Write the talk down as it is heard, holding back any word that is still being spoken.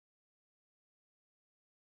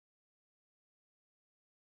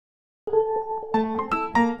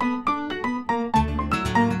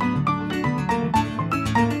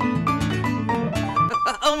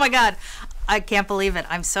my God. I can't believe it.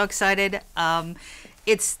 I'm so excited.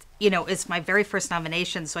 It's, it's my very first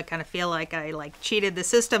nomination, so I kind of feel like I cheated the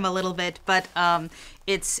system a little bit, but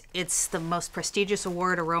it's the most prestigious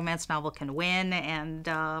award a romance novel can win, and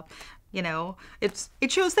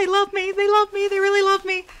it shows they love me. They love me. They really love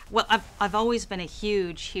me. Well, I've always been a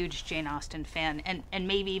huge Jane Austen fan, and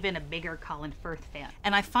maybe even a bigger Colin Firth fan.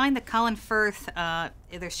 And I find that Colin Firth,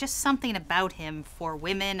 there's just something about him for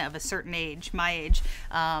women of a certain age, my age,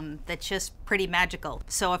 that's just pretty magical.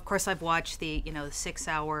 So of course I've watched the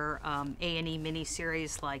 6-hour A&E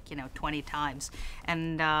miniseries 20 times,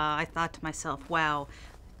 and I thought to myself, wow.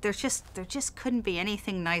 There just couldn't be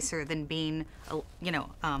anything nicer than being,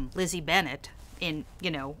 Lizzie Bennet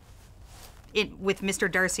with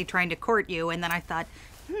Mr. Darcy trying to court you. And then I thought,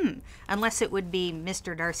 unless it would be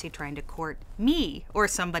Mr. Darcy trying to court me or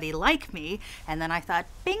somebody like me. And then I thought,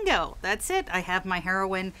 bingo, that's it. I have my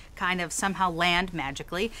heroine kind of somehow land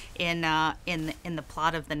magically in the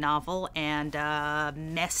plot of the novel and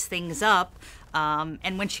mess things up.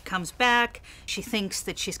 And when she comes back, she thinks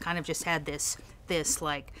that she's kind of just had this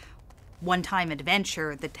one-time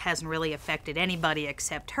adventure that hasn't really affected anybody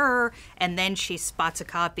except her, and then she spots a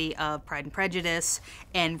copy of Pride and Prejudice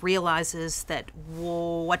and realizes that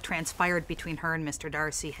what transpired between her and Mr.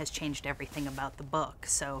 Darcy has changed everything about the book.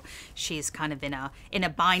 So she's kind of in a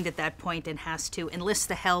bind at that point and has to enlist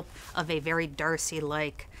the help of a very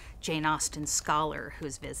Darcy-like Jane Austen scholar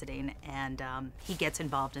who's visiting, and he gets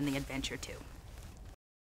involved in the adventure too.